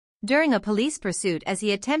During a police pursuit as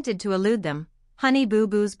he attempted to elude them, Honey Boo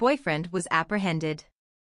Boo's boyfriend was apprehended.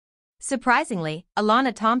 Surprisingly,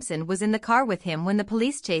 Alana Thompson was in the car with him when the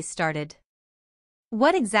police chase started.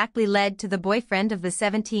 What exactly led to the boyfriend of the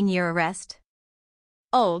 17-year arrest?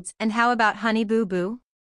 Olds, and how about Honey Boo Boo?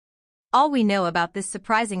 All we know about this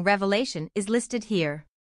surprising revelation is listed here.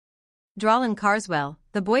 Drawlin Carswell,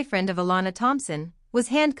 the boyfriend of Alana Thompson, was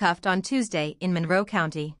handcuffed on Tuesday in Monroe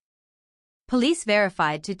County. Police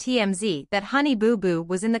verified to TMZ that Honey Boo Boo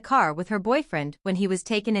was in the car with her boyfriend when he was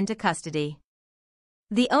taken into custody.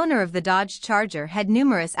 The owner of the Dodge Charger had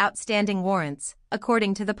numerous outstanding warrants,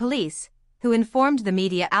 according to the police, who informed the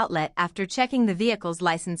media outlet after checking the vehicle's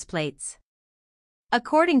license plates.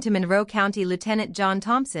 According to Monroe County Lieutenant John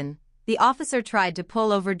Thompson, the officer tried to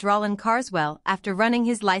pull over Drawlin Carswell after running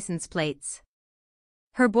his license plates.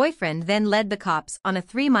 Her boyfriend then led the cops on a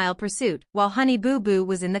 3-mile pursuit while Honey Boo Boo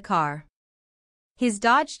was in the car. His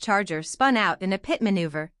Dodge Charger spun out in a pit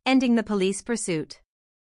maneuver, ending the police pursuit.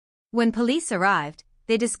 When police arrived,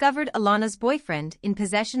 they discovered Alana's boyfriend in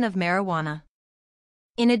possession of marijuana.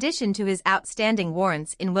 In addition to his outstanding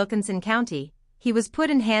warrants in Wilkinson County, he was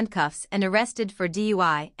put in handcuffs and arrested for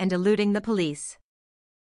DUI and eluding the police.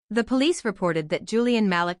 The police reported that Julian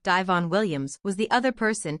Malik Divon Williams was the other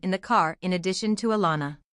person in the car in addition to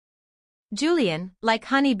Alana. Julian, like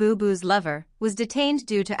Honey Boo Boo's lover, was detained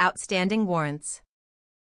due to outstanding warrants.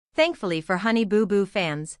 Thankfully for Honey Boo Boo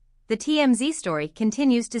fans, the TMZ story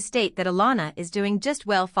continues to state that Alana is doing just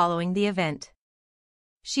well following the event.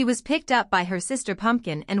 She was picked up by her sister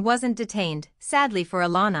Pumpkin and wasn't detained. Sadly for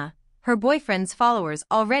Alana, her boyfriend's followers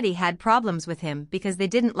already had problems with him because they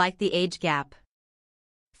didn't like the age gap.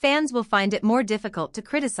 Fans will find it more difficult to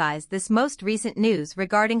criticize this most recent news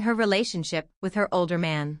regarding her relationship with her older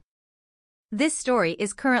man. This story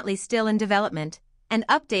is currently still in development, and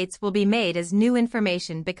updates will be made as new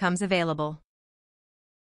information becomes available.